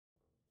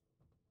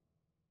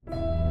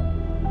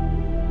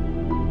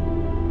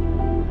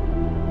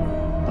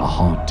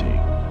Haunting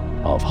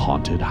of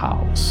Haunted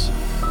House.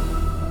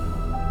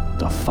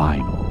 The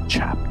final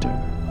chapter.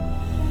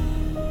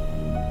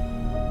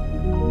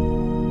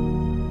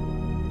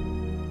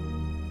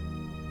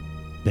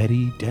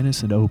 Betty,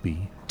 Dennis, and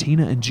Opie,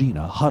 Tina, and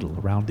Gina huddle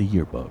around the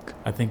yearbook.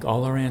 I think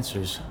all our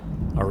answers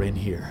are in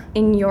here.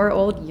 In your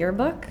old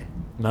yearbook?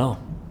 No,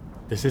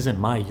 this isn't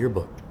my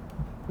yearbook.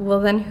 Well,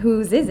 then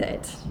whose is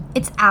it?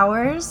 It's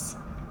ours.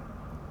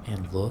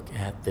 And look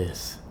at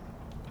this.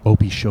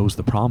 Opie shows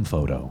the prom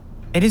photo.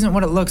 It isn't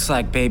what it looks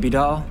like, baby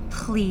doll.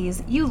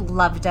 Please, you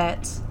loved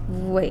it.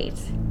 Wait,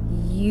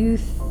 you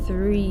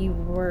three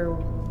were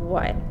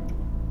what?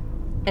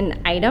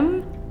 An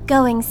item?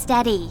 Going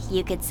steady,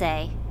 you could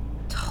say.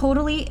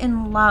 Totally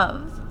in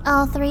love.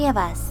 All three of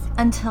us.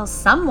 Until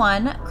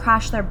someone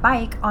crashed their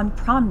bike on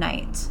prom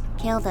night.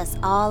 Killed us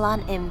all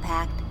on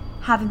impact.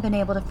 Haven't been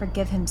able to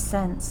forgive him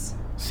since.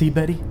 See,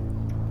 Betty?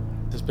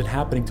 This has been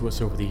happening to us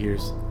over the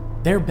years.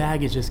 Their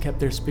baggage has kept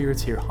their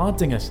spirits here,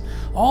 haunting us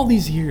all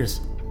these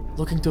years,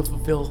 looking to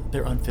fulfill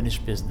their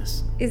unfinished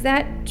business. Is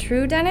that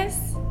true,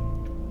 Dennis?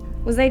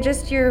 Was I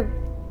just your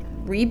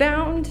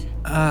rebound?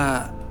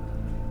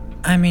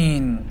 I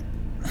mean...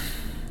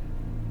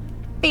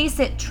 Face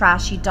it,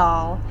 trashy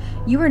doll.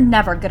 You were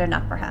never good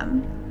enough for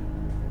him.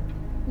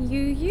 You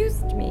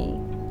used me.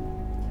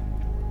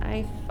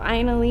 I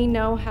finally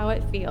know how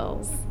it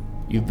feels.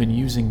 You've been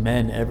using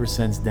men ever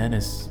since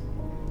Dennis,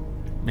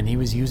 and he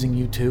was using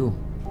you too.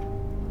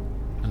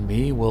 And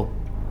me, well,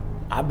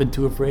 I've been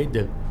too afraid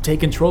to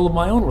take control of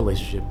my own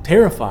relationship,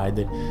 terrified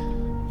that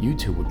you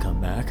two would come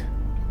back.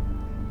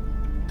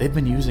 They've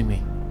been using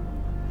me,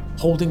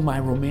 holding my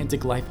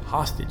romantic life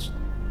hostage,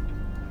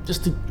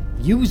 just to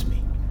use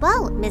me.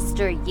 Well,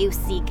 Mr.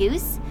 UC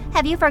Goose,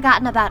 have you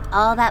forgotten about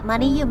all that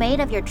money you made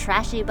of your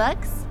trashy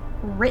books?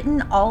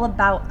 Written all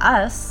about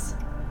us.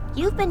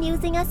 You've been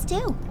using us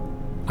too.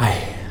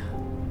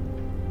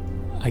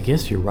 I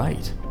guess you're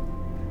right.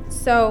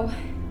 So,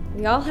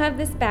 we all have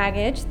this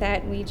baggage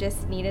that we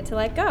just needed to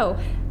let go.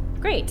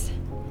 Great.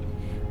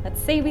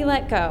 Let's say we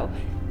let go.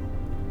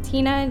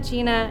 Tina,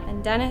 Gina,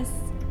 and Dennis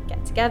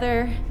get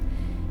together.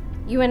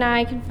 You and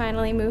I can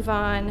finally move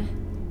on.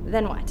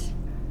 Then what?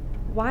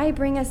 Why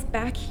bring us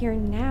back here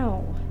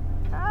now?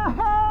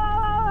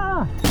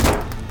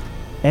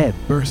 Ed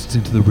bursts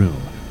into the room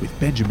with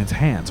Benjamin's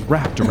hands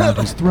wrapped around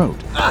his throat.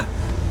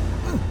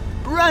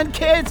 Run,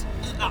 kids!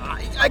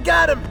 I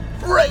got him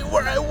right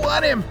where I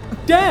want him.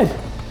 Dad!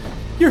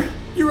 You're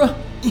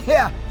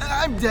Yeah,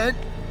 I'm dead.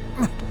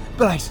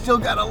 But I still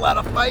got a lot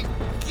of fight.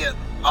 Get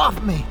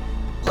off me.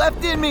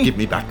 Left in me. Give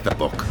me back the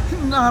book.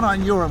 Not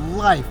on your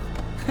life.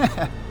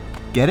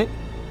 Get it?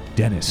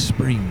 Dennis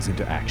springs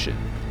into action,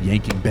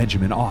 yanking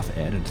Benjamin off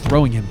Ed and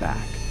throwing him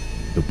back.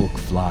 The book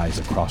flies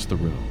across the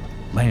room,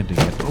 landing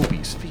at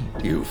Opie's feet.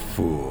 You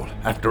fool.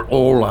 After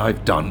all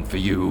I've done for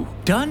you.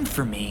 Done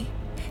for me?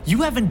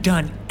 You haven't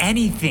done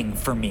anything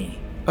for me.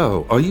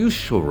 Oh, are you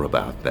sure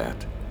about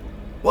that?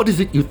 What is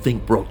it you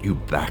think brought you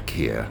back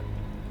here?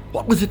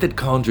 What was it that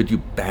conjured you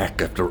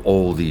back after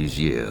all these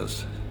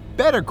years?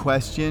 Better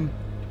question.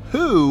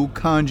 Who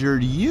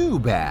conjured you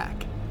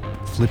back?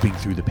 Flipping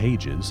through the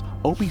pages,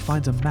 Opie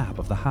finds a map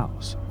of the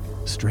house.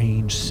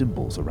 Strange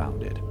symbols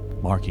around it,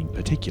 marking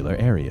particular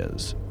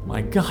areas.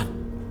 My God,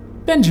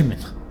 Benjamin,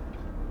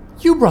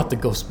 you brought the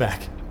ghost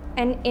back.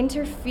 And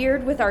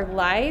interfered with our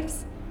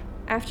lives?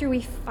 After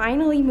we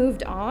finally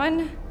moved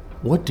on?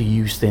 What do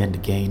you stand to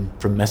gain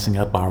from messing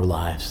up our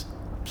lives?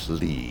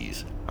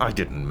 Please, I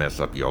didn't mess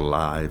up your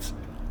lives.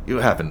 You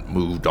haven't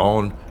moved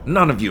on.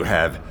 None of you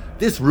have.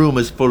 This room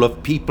is full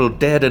of people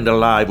dead and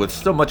alive with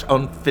so much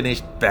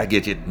unfinished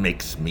baggage it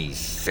makes me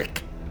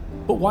sick.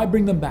 But why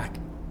bring them back,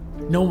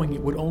 knowing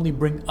it would only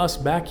bring us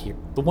back here,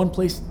 the one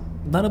place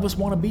none of us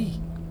want to be?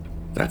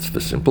 That's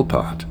the simple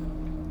part.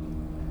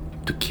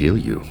 To kill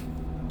you.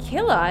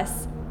 Kill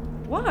us?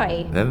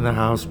 Why? Then the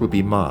house would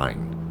be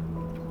mine.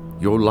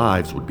 Your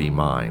lives would be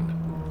mine.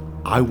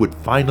 I would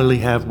finally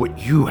have what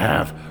you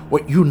have,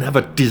 what you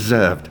never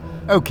deserved.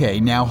 Okay,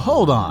 now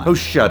hold on. Oh,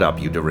 shut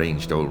up, you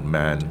deranged old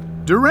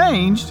man.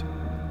 Deranged?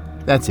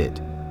 That's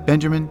it.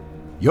 Benjamin,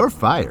 you're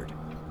fired.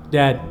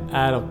 Dad,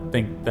 I don't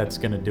think that's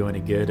gonna do any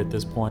good at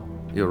this point.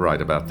 You're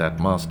right about that,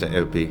 Master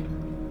Opie.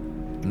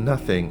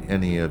 Nothing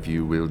any of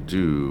you will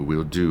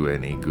do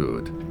any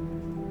good.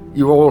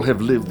 You all have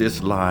lived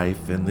this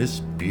life in this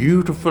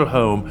beautiful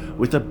home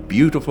with a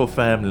beautiful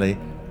family,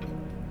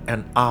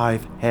 and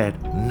I've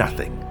had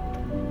nothing.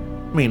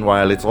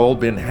 Meanwhile, it's all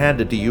been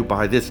handed to you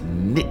by this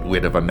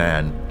nitwit of a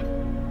man.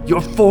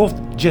 You're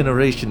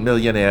fourth-generation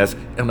millionaires,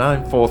 and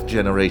I'm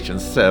fourth-generation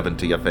servant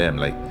to your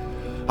family.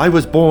 I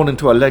was born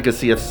into a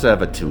legacy of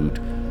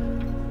servitude.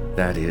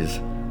 That is,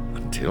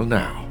 until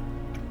now.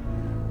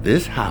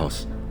 This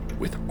house,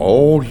 with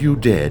all you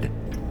did,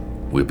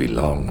 will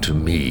belong to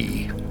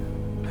me.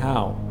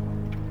 How?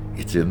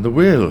 It's in the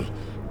will,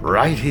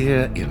 right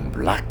here in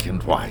black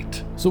and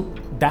white. So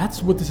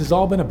that's what this has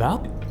all been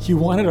about? You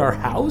wanted our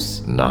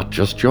house? Not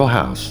just your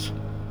house,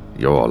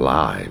 your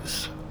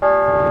lives.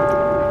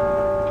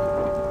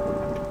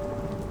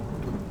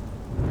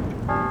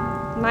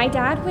 My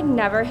dad would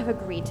never have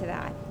agreed to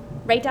that.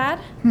 Right, Dad?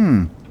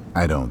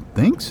 I don't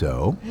think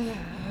so.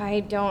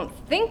 I don't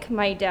think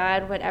my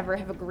dad would ever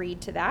have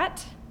agreed to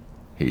that.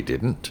 He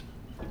didn't.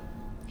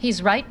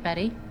 He's right,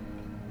 Betty.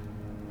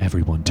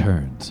 Everyone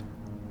turns.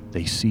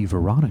 They see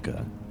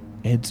Veronica,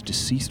 Ed's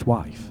deceased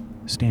wife,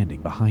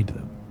 standing behind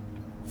them.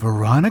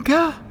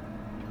 Veronica?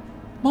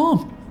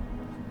 Mom!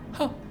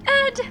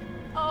 Ed!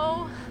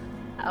 Oh,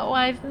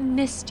 I've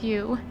missed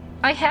you.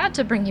 I had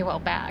to bring you all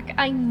back.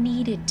 I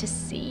needed to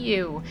see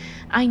you.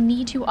 I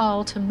need you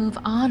all to move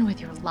on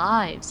with your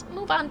lives.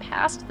 Move on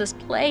past this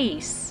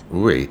place.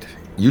 Wait,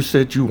 you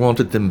said you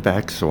wanted them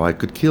back so I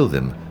could kill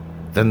them.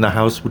 Then the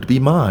house would be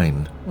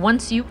mine.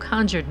 Once you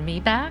conjured me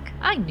back,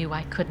 I knew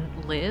I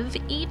couldn't live,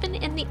 even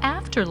in the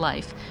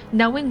afterlife,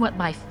 knowing what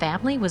my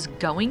family was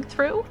going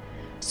through.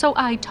 So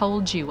I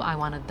told you I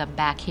wanted them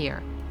back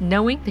here,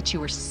 knowing that you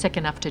were sick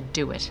enough to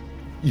do it.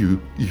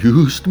 You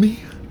used me?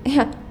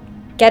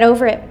 Get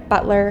over it,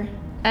 Butler.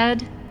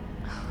 Ed,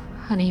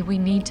 honey, we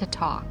need to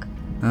talk.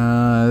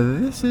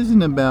 This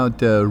isn't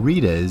about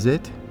Rita, is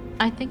it?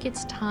 I think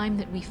it's time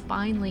that we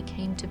finally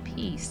came to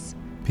peace.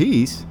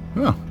 Peace?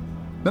 Oh,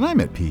 then I'm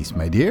at peace,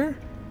 my dear.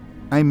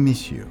 I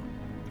miss you,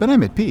 but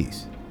I'm at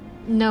peace.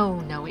 No,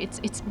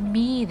 it's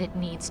me that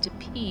needs to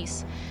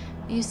peace.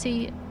 You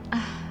see,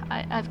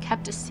 I've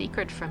kept a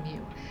secret from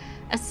you.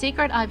 A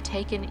secret I've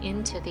taken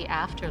into the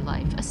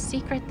afterlife. A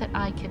secret that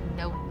I can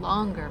no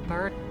longer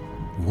burden.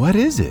 What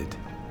is it?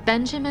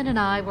 Benjamin and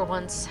I were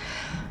once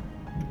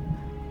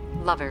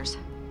lovers.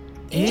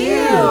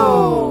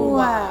 Ew!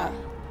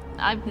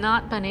 I've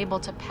not been able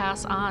to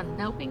pass on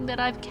knowing that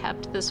I've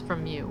kept this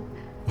from you.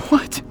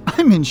 What?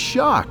 I'm in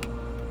shock.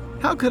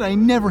 How could I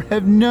never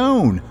have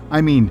known?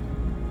 I mean,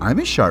 I'm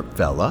a sharp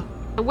fella.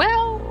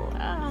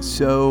 Well,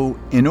 So,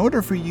 in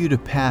order for you to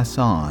pass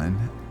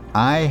on,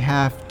 I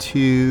have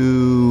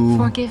to...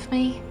 Forgive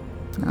me?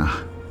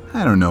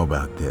 I don't know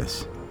about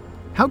this.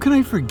 How can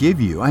I forgive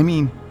you? I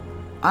mean,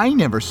 I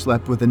never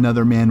slept with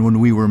another man when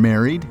we were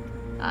married.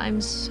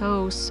 I'm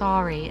so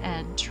sorry,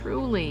 Ed,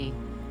 truly.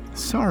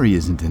 Sorry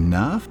isn't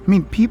enough. I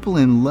mean, people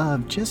in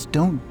love just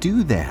don't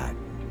do that.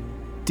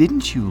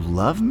 Didn't you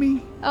love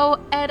me? Oh,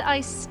 Ed,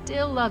 I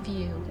still love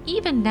you,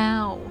 even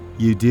now.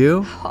 You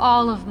do?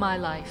 All of my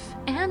life,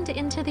 and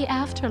into the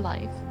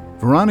afterlife.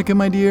 Veronica,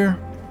 my dear,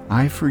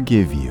 I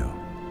forgive you.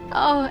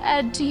 Oh,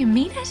 Ed, do you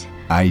mean it?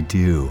 I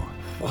do.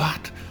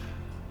 What?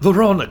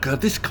 Veronica,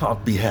 this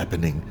can't be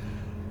happening.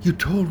 You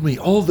told me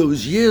all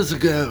those years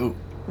ago.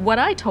 What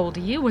I told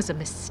you was a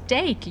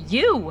mistake.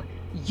 You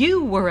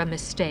were a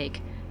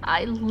mistake.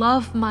 I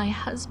love my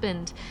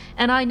husband,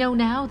 and I know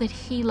now that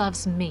he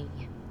loves me.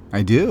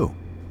 I do.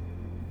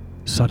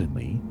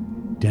 Suddenly,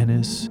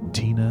 Dennis,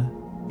 Tina,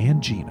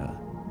 and Gina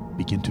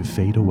begin to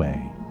fade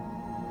away.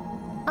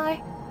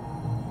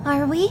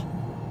 Are we?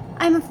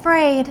 I'm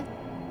afraid.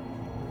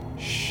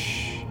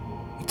 Shh.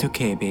 It's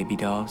okay, baby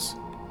dolls.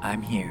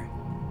 I'm here.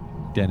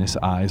 Dennis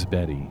eyes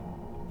Betty.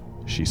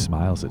 She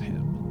smiles at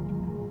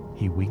him.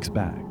 He winks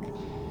back.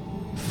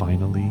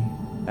 Finally,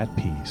 at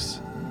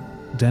peace,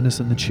 Dennis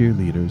and the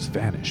cheerleaders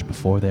vanish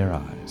before their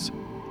eyes,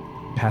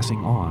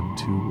 passing on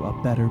to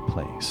a better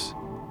place.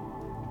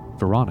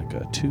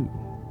 Veronica, too,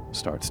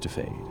 starts to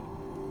fade.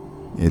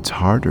 It's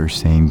harder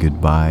saying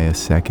goodbye a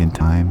second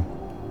time.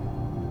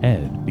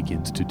 Ed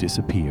begins to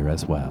disappear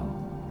as well.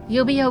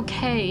 You'll be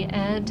okay,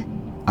 Ed.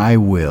 I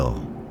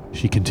will.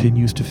 She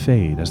continues to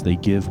fade as they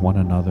give one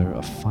another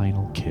a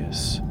final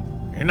kiss.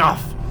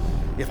 Enough!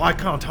 If I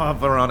can't have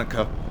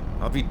Veronica,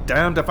 I'll be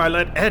damned if I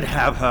let Ed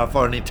have her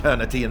for an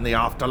eternity in the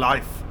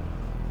afterlife.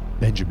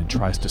 Benjamin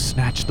tries to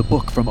snatch the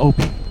book from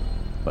Opie,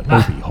 but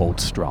Opie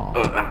holds strong.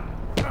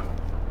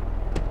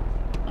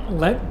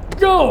 Let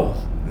go!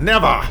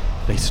 Never!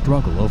 They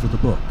struggle over the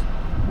book,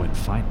 when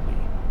finally,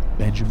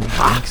 Benjamin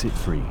yanks it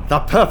free. The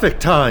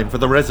perfect time for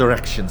the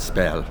resurrection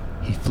spell.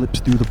 He flips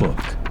through the book.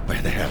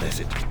 Where the hell is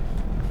it?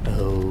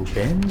 Oh,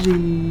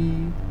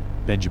 Benji.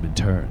 Benjamin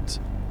turns.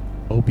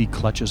 Opie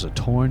clutches a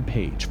torn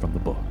page from the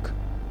book.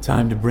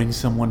 Time to bring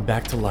someone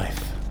back to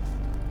life.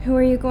 Who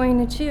are you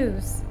going to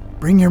choose?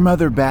 Bring your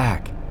mother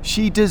back.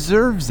 She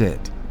deserves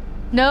it.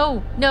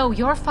 No,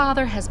 your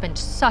father has been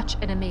such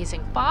an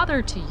amazing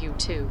father to you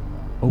two.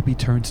 Opie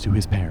turns to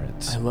his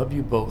parents, I love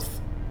you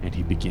both. and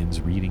he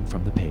begins reading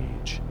from the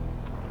page.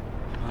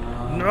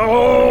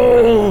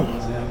 No!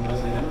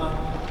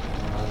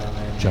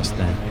 Just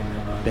then,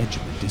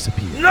 Benjamin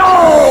disappears.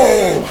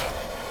 No!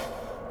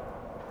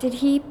 Did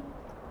he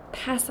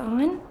pass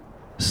on?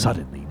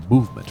 Suddenly,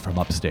 movement from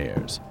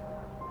upstairs.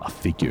 A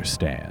figure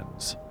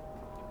stands.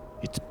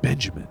 It's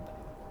Benjamin,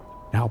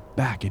 now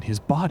back in his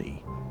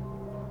body.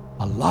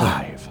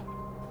 Alive.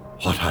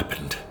 What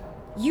happened?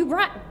 You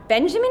brought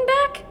Benjamin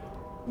back?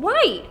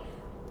 Why?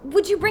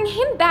 Would you bring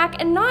him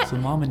back and not... So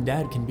Mom and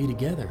Dad can be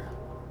together.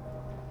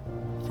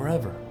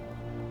 Forever.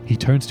 He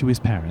turns to his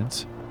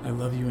parents. I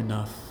love you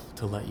enough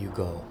to let you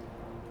go.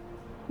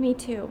 Me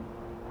too.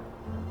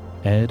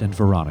 Ed and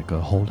Veronica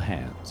hold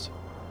hands,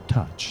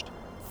 touched.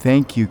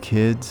 Thank you,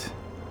 kids.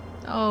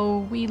 Oh,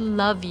 we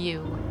love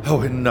you.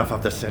 Oh, enough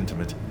of the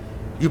sentiment.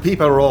 You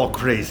people are all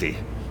crazy.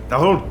 The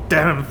whole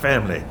damn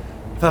family.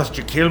 First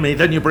you kill me,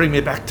 then you bring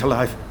me back to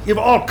life. You've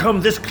all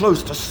come this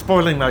close to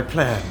spoiling my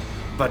plan.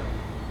 But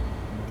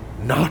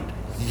not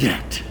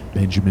yet.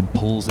 Benjamin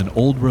pulls an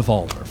old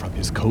revolver from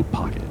his coat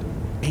pocket,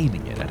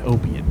 aiming it at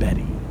Opie and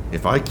Betty.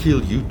 If I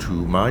kill you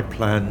two, my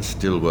plan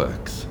still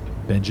works.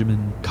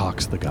 Benjamin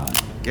cocks the gun.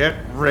 Get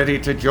ready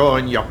to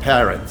join your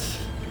parents.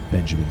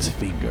 Benjamin's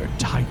finger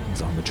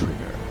tightens on the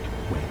trigger.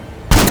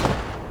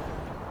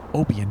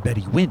 When Opie and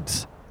Betty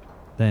wince,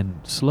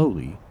 then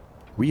slowly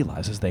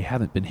realizes they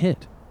haven't been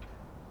hit.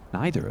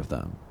 Neither of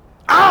them.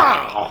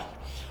 Ow!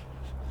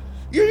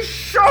 You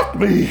shot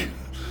me!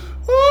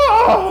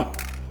 Ah!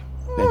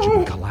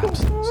 Benjamin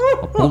collapses,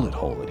 a bullet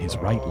hole in his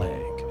right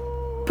leg.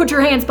 Put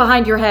your hands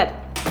behind your head.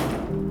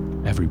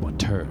 Everyone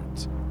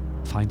turns,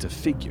 finds a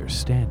figure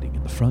standing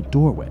in the front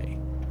doorway.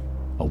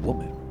 A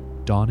woman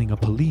donning a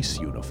police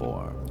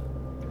uniform.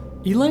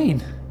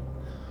 Elaine!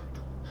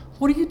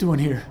 What are you doing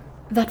here?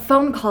 That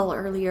phone call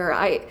earlier,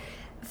 I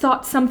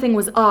thought something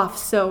was off,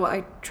 so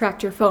I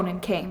tracked your phone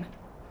and came.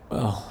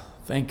 Well,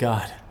 thank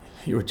God.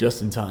 You were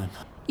just in time.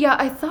 Yeah,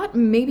 I thought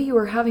maybe you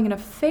were having an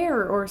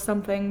affair or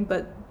something,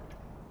 but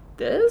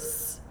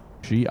this?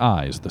 She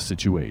eyes the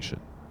situation,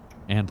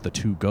 and the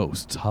two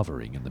ghosts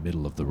hovering in the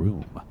middle of the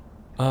room.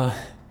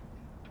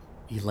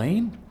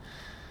 Elaine?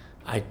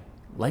 I'd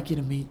like you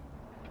to meet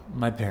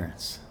my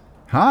parents.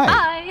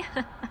 Hi.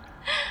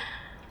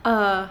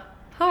 Hi.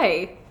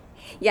 Hi.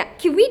 Yeah,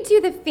 can we do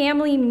the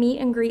family meet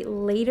and greet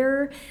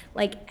later?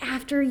 Like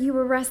after you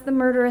arrest the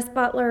murderous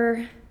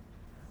butler?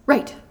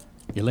 Right.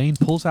 Elaine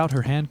pulls out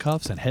her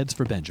handcuffs and heads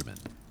for Benjamin.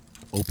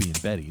 Opie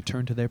and Betty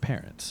turn to their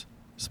parents,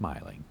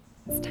 smiling.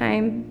 It's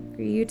time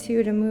for you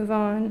two to move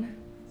on.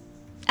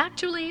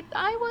 Actually,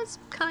 I was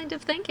kind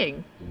of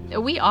thinking.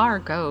 We are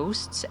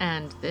ghosts,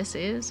 and this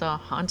is a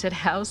haunted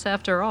house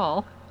after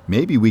all.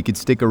 Maybe we could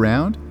stick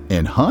around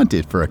and haunt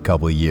it for a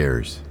couple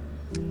years.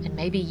 And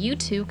maybe you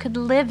two could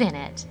live in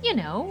it,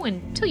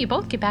 until you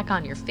both get back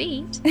on your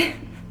feet.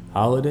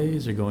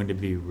 Holidays are going to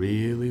be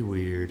really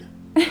weird.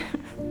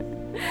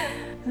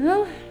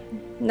 Well,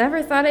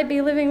 never thought I'd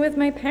be living with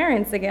my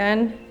parents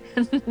again.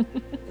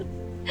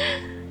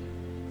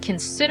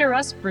 Consider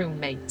us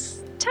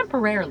roommates.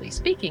 Temporarily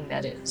speaking,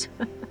 that is.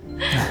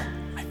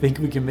 I think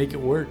we can make it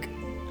work.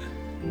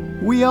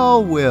 We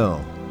all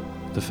will.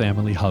 The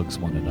family hugs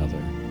one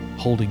another,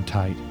 holding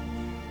tight,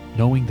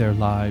 knowing their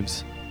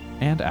lives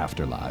and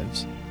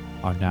afterlives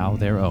are now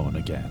their own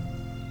again.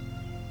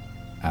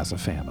 As a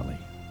family.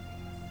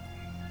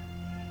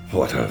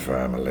 What a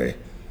family.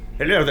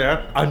 Hello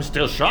there, I'm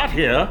still shot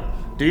here.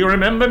 Do you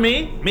remember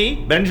me?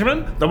 Me,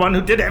 Benjamin? The one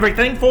who did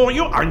everything for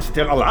you? I'm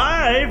still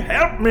alive.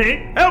 Help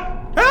me! Help!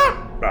 Help!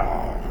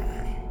 Ah.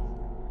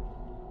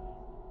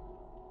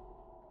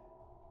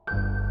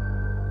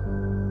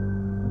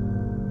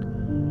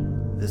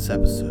 This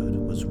episode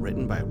was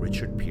written by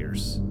Richard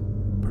Pierce,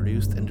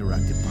 produced and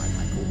directed by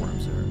Michael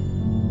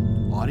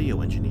Wormser,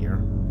 audio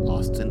engineer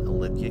Austin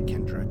Olivia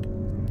Kendrick,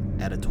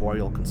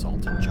 editorial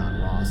consultant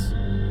John Ross,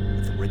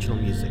 with original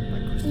music by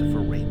Christopher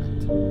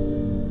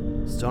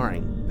Raymond.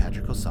 Starring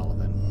Patrick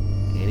O'Sullivan,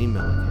 Annie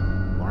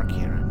Milligan, Mark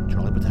Heron,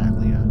 Charlie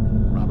Battaglia,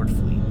 Robert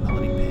Fleet,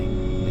 Melody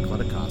Ping,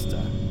 Nicola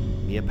Costa,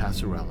 Mia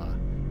Passarella,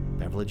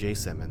 Beverly J.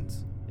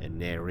 Simmons, and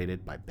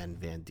narrated by Ben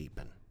Van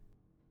Diepen.